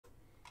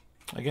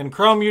Again,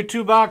 Chrome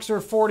U2 Boxer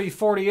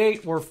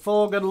 4048. We're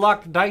full. Good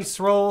luck. Dice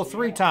roll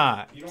 3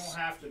 times. You don't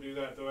have to do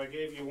that, though. I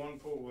gave you one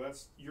pull.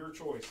 That's your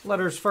choice.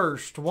 Letters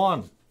first.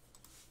 1,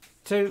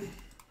 2,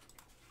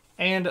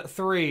 and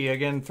 3.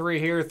 Again, 3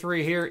 here,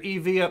 3 here.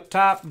 EV up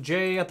top,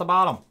 J at the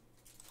bottom.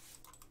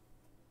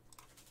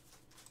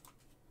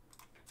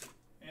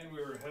 And we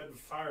were head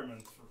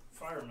fireman.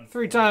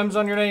 3 times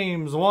on your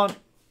names. 1,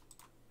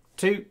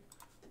 2,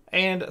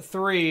 and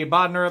 3.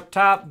 Bodner up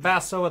top,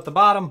 Basso at the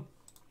bottom.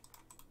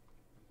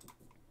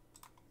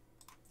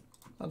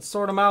 Let's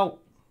sort them out.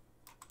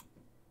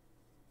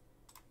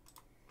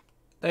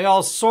 They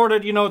all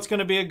sorted. You know it's going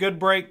to be a good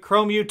break.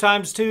 Chrome U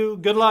times 2.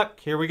 Good luck.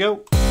 Here we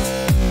go.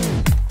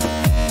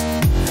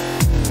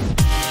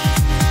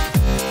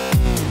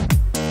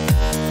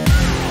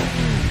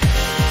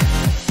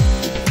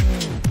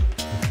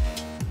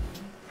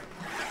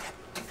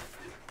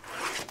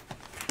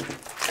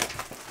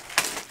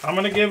 I'm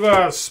going to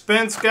give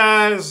Spence,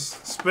 guys.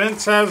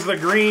 Spence has the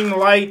green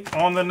light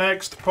on the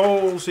next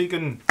polls. He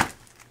can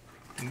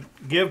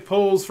give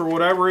pulls for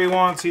whatever he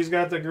wants. He's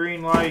got the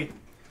green light.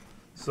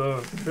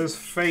 So his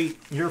fate,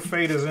 your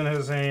fate is in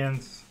his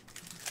hands.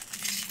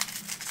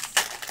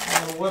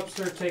 Alan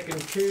Webster taking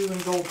 2 in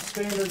gold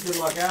standard. Good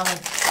luck, Alan.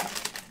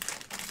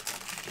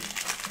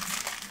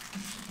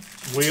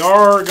 We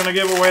are going to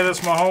give away this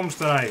Mahomes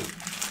tonight.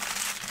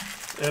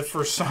 If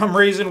for some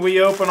reason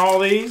we open all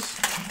these,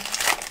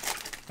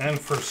 and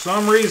for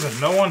some reason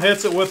no one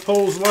hits it with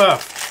pulls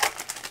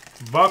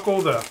left, buckle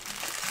the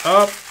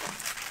up.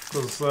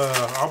 Because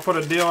I'll put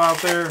a deal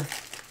out there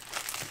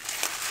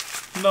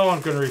no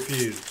one can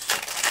refuse.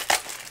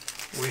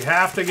 We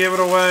have to give it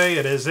away.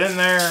 It is in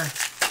there.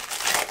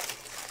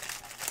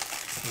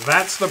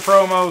 That's the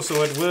promo,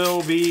 so it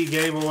will be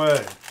gave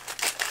away.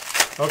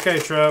 Okay,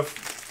 Trev.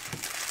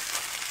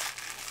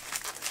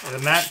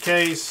 In that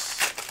case,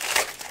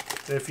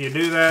 if you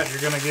do that,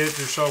 you're going to get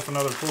yourself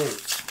another pool.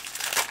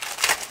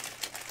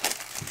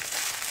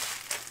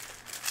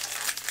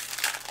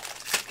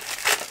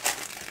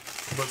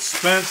 But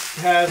Spence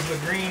has the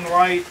green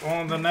light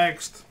on the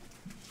next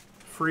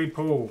free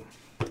pool.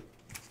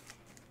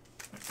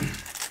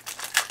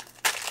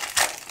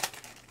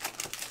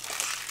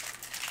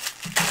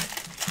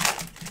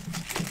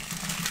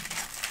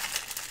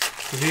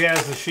 Because he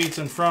has the sheets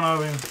in front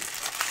of him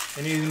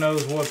and he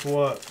knows what's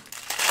what.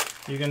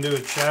 You can do a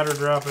chatter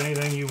drop,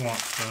 anything you want,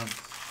 Spence.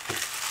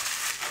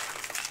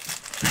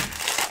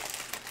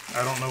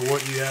 I don't know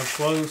what you have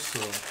close,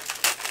 so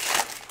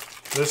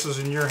this is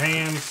in your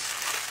hands.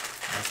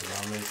 That's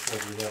how many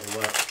we have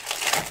left.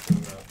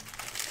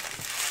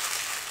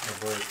 The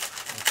break.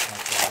 That's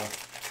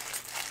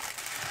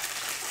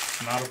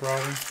not a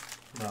problem.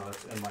 No,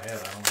 that's in my head.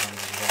 I don't know how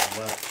many we have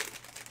left.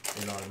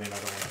 You know what I mean? I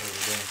don't want to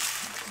overdo.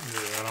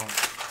 Yeah,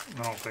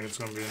 I don't think it's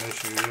going to be an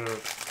issue yet.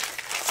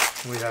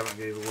 We haven't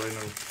gave away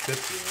no 50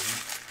 of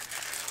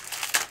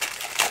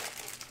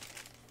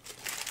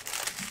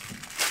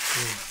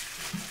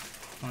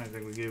them. I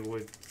think we gave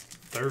away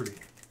 30.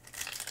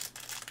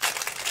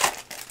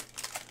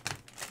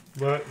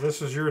 But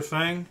this is your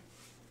thing.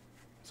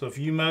 So if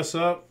you mess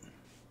up,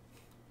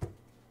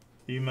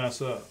 you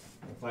mess up.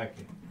 Well, thank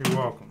you. You're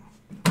welcome.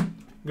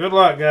 Good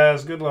luck,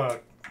 guys. Good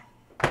luck.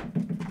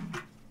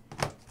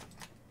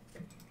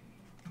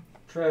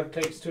 Trev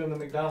takes 2 in the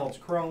McDonald's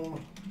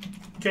Chrome.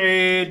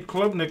 Cade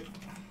Klubnik.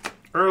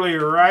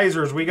 Earlier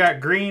risers, we got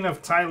green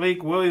of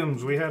Tyleek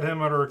Williams. We had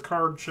him at our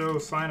card show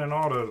signing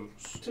autos.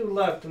 2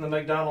 left in the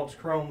McDonald's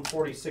Chrome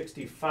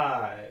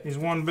 4065. He's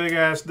one big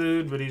ass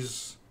dude, but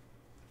he's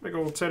a big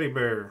old teddy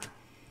bear.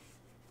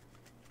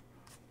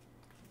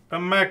 A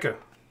Mecca.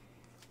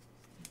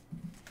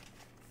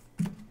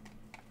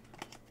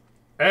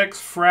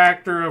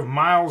 X-Fractor of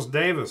Miles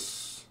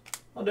Davis.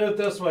 I'll do it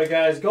this way,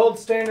 guys. Gold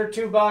standard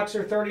 2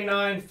 boxer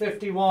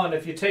 39.51.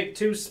 If you take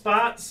 2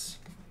 spots,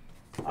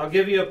 I'll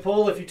give you a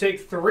pull. If you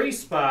take 3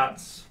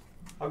 spots,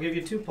 I'll give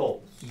you 2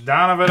 pulls.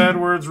 Donovan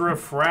Edwards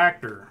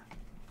Refractor.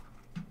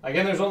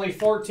 Again, there's only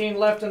 14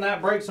 left in that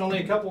break, so only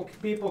a couple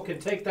people can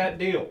take that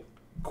deal.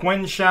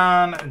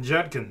 Quinshawn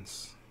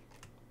Judkins.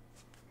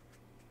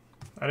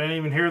 I didn't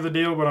even hear the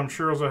deal, but I'm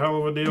sure it was a hell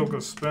of a deal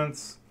because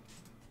Spence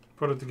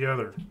put it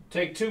together.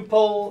 Take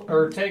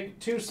 2 take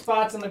 2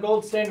 spots in the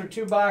gold standard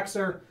 2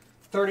 boxer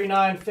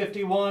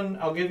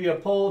 39.51. I'll give you a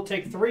pull.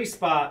 Take 3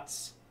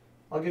 spots.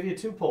 I'll give you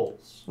 2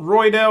 pulls.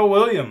 Roydell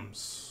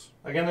Williams.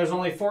 Again, there's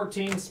only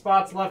 14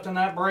 spots left in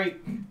that break.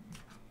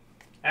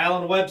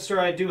 Alan Webster,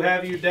 I do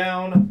have you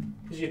down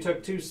because you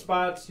took 2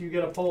 spots. You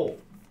get a pull.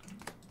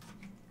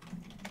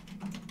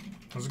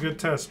 That was a good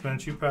test,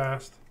 Spence. You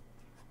passed.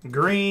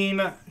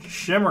 Green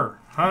Shimmer.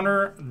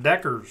 Hunter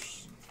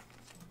Deckers.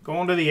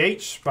 Going to the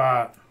H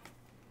spot.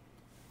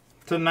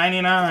 To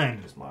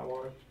 99. Just my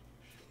water.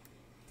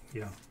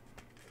 Yeah.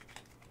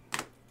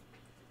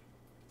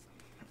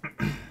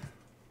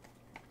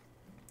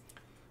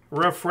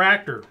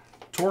 Refractor.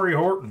 Torrey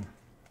Horton.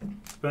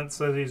 Spence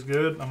says he's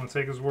good. I'm going to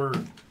take his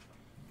word.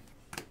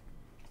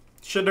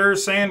 Shadur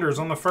Sanders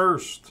on the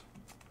first.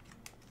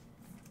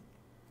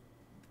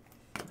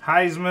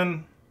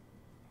 Heisman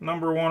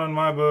Number 1 in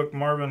my book,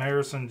 Marvin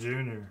Harrison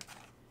Jr.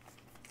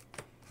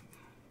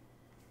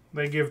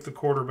 They give the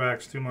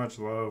quarterbacks too much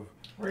love.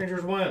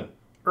 Rangers win.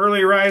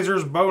 Early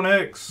risers, Bo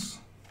Nix.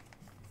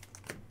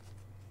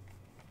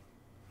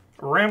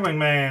 Rambling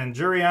Man,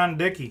 Jurion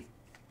Dickey.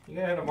 You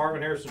got a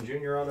Marvin Harrison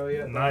Jr. auto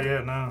yet? Not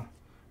yet, no.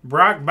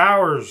 Brock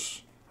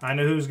Bowers. I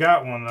know who's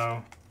got one,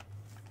 though.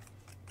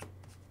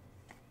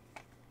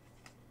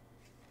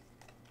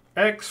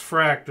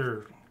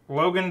 X-Fractor,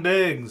 Logan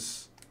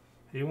Diggs.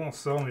 He won't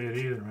sell me it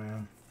either,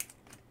 man.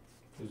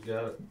 Who's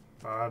got it?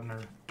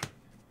 Bodner.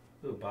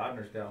 Ooh,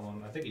 Bodner's got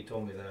one. I think he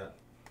told me that.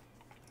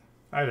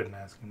 I didn't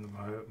ask him to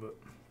buy it, but...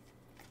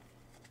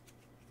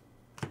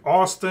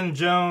 Austin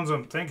Jones.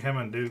 I think him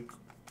and Duke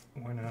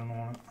went in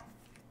on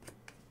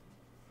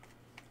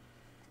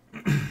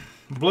it.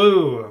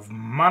 Blue of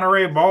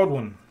Monterey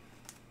Baldwin.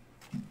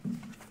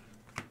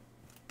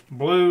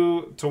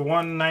 Blue to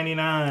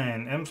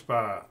 199,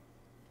 M-Spot.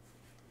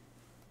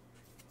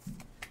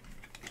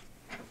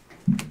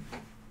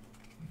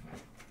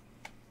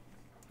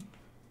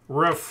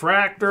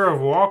 Refractor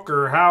of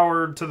Walker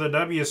Howard to the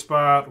W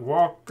spot.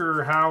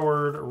 Walker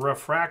Howard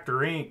Refractor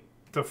Inc.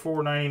 to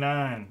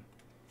 499.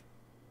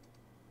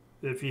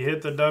 If you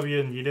hit the W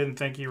and you didn't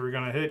think you were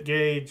going to hit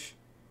Gage,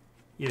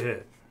 you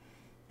hit.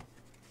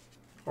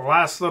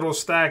 Last little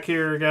stack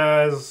here,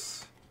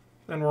 guys.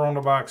 Then we're on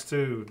to box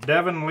 2.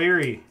 Devin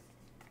Leary.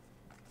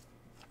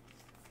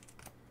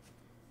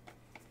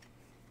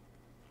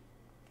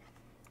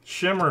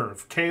 Shimmer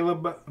of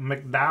Caleb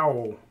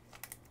McDowell.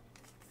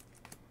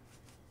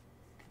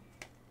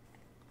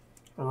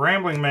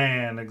 Rambling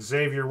Man,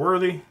 Xavier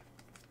Worthy.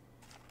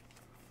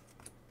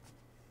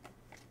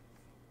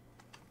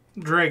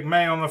 Drake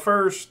May on the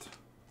first.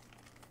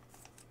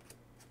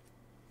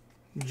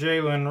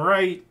 Jalen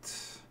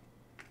Wright.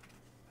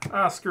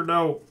 Oscar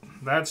Dope.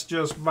 That's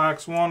just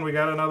box 1. We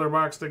got another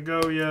box to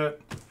go yet.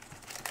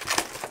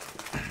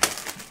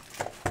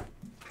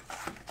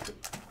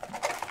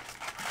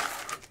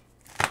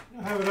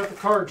 I'll have it at the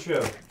card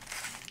show.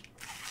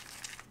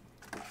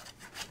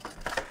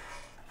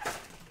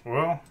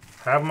 Well,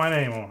 have my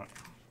name on it.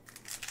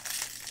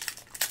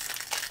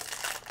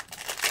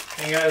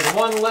 And guys,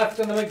 one left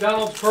in the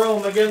McDonald's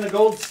Chrome. Again, the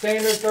gold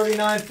standard,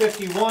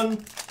 $39.51.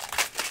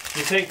 If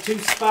you take 2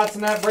 spots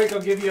in that break,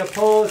 I'll give you a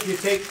pull. If you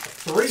take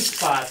 3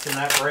 spots in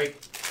that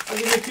break, I'll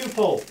give you 2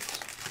 pulls.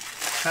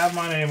 Have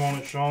my name on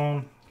it,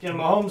 Sean. Again,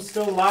 Mahomes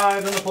still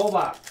live in the pull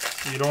box.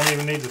 You don't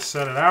even need to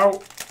set it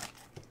out.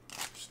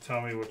 Just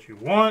tell me what you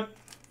want.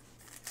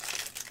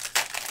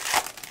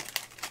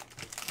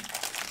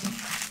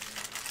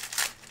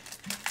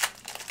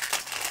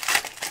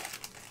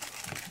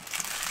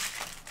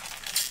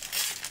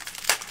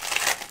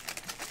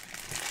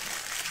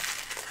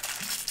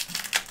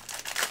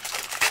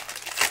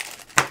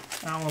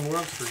 Alan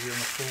Webster getting a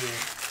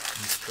full.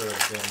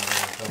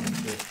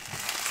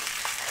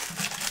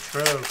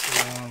 Trev for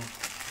one.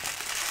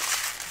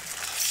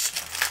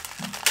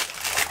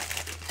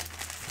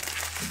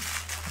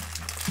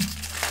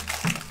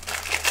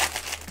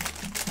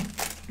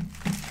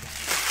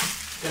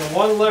 And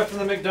one left in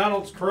the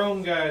McDonald's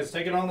Chrome, guys.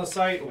 Take it on the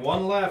site.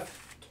 One left.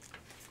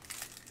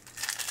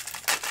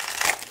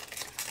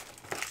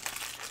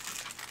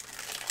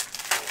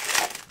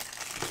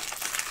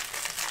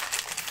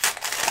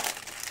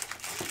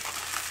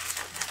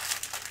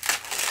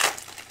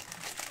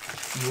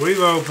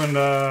 We've opened,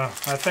 I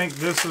think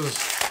this is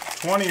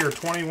 20 or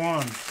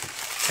 21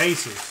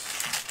 cases.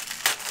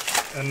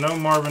 And no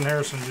Marvin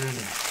Harrison Jr.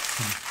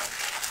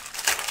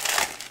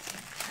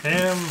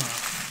 Him,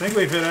 I think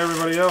we've hit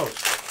everybody else.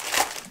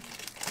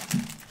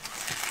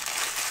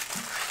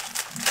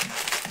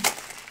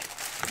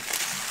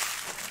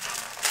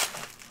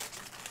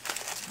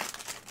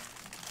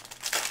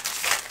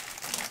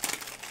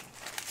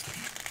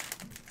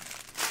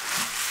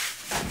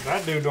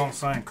 That dude don't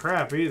sign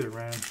crap either,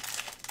 man.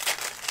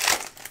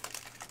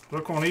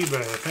 Look on eBay.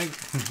 I think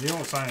you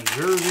don't sign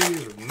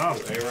jerseys or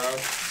nothing. A-Rod?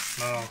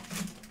 No.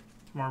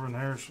 Marvin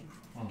Harrison.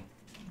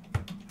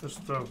 This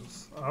stuff.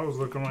 I was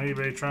looking on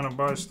eBay trying to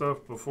buy stuff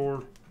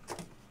before.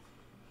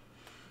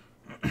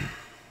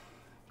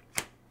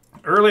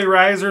 Early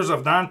risers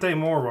of Dante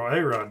Moore. Well,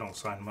 A-Rod don't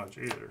sign much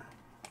either.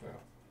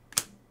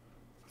 Yeah.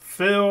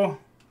 Phil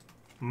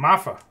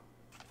Maffa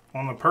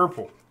on the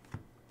purple.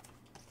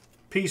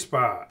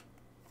 P-Spot.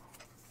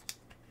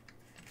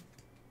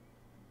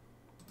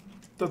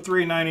 The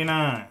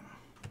 $3.99.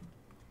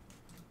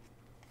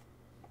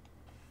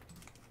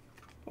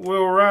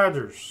 Will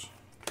Rogers.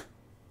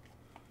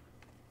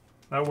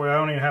 That way I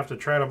don't even have to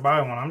try to buy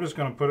one. I'm just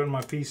going to put it in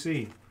my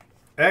PC.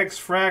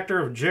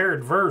 X-Fractor of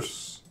Jared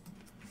Verse.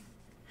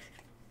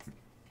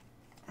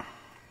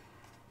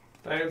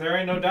 There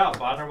ain't no doubt,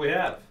 Bodner, we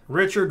have.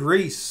 Richard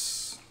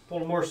Reese.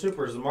 Pulled more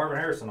supers than Marvin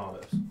Harrison on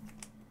this.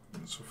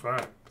 That's a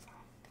fact.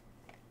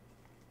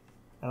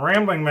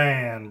 Rambling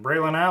Man.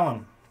 Braylon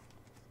Allen.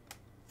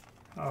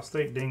 Ohio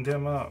State dinged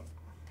him up.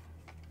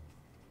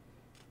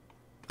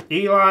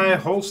 Eli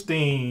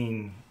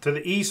Holstein to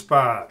the E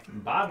spot.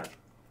 Bodner.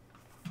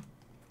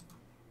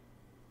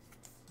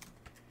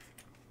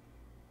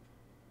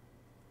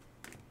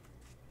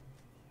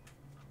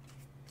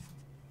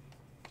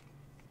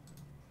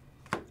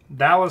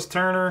 Dallas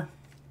Turner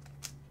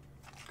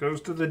goes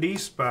to the D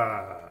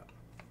spot.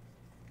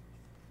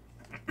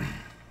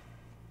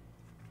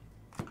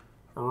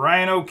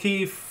 Ryan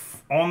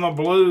O'Keefe on the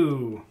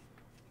blue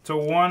to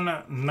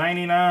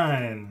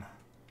 199.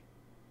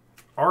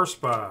 R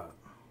spot.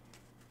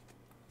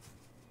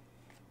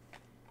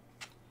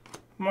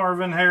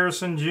 Marvin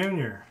Harrison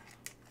Jr.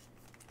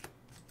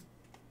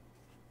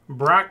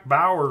 Brock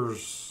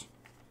Bowers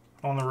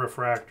on the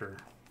refractor.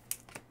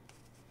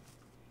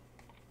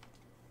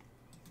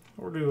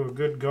 We'll do a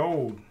good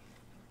gold.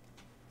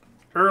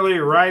 Early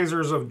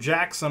risers of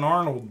Jackson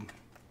Arnold.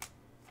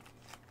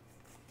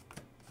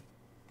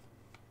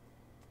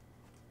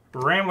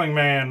 Rambling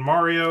Man,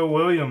 Mario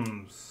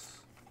Williams.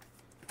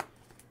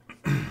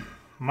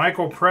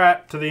 Michael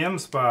Pratt to the M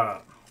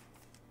spot.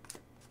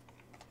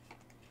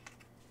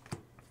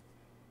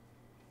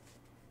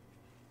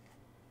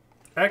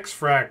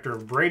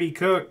 X-Fractor, Brady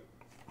Cook.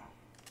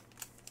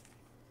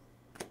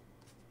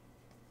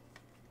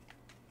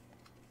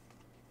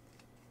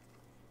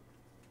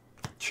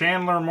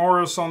 Chandler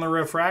Morris on the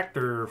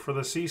refractor for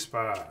the C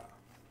spot.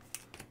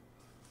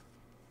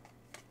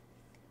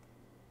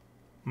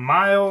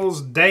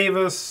 Miles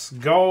Davis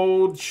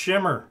Gold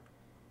Shimmer.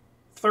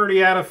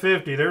 30 out of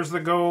 50. There's the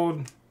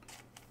gold.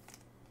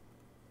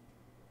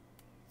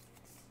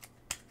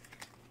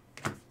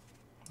 I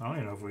don't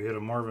even know if we hit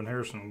a Marvin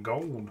Harrison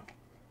Gold.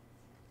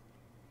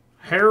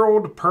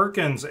 Harold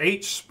Perkins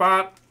H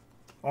spot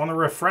on the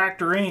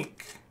refractor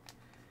ink.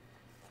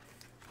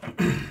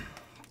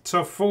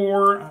 To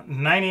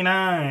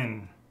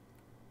 $4.99.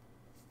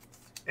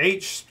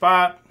 H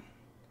spot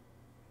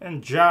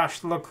and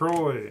Josh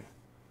LaCroix.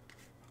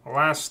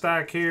 Last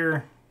stack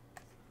here,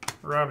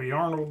 Robbie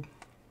Arnold.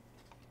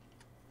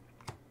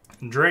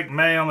 Drake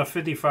May on the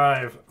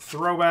 55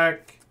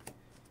 throwback.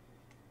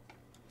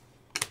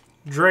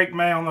 Drake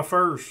May on the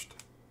first.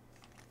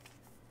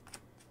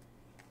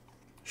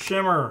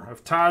 Shimmer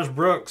of Taj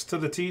Brooks to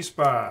the T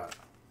spot.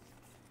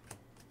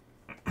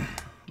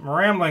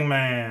 Rambling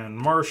Man,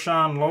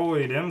 Marshawn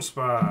Lloyd, M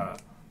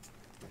spot.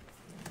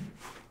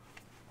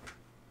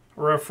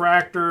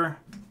 Refractor,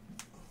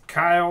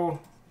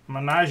 Kyle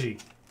Menage.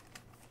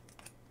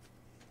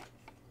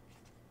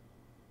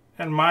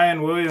 And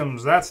Mayan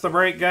Williams. That's the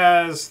break,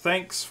 guys.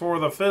 Thanks for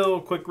the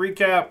fill. Quick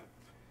recap.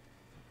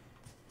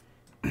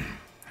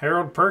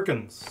 Harold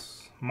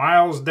Perkins.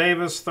 Miles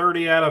Davis,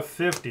 30 out of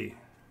 50.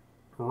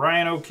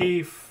 Ryan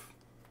O'Keefe.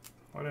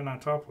 Why didn't I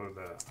top load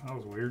that? That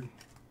was weird.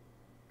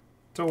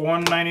 To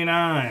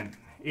 $1.99.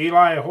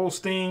 Eli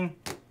Holstein.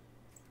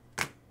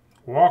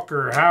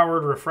 Walker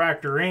Howard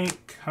Refractor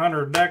Inc.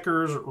 Hunter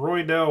Deckers.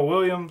 Roydell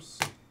Williams.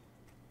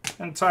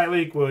 And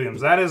Tyleek Williams.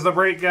 That is the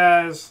break,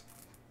 guys.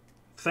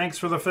 Thanks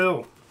for the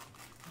fill.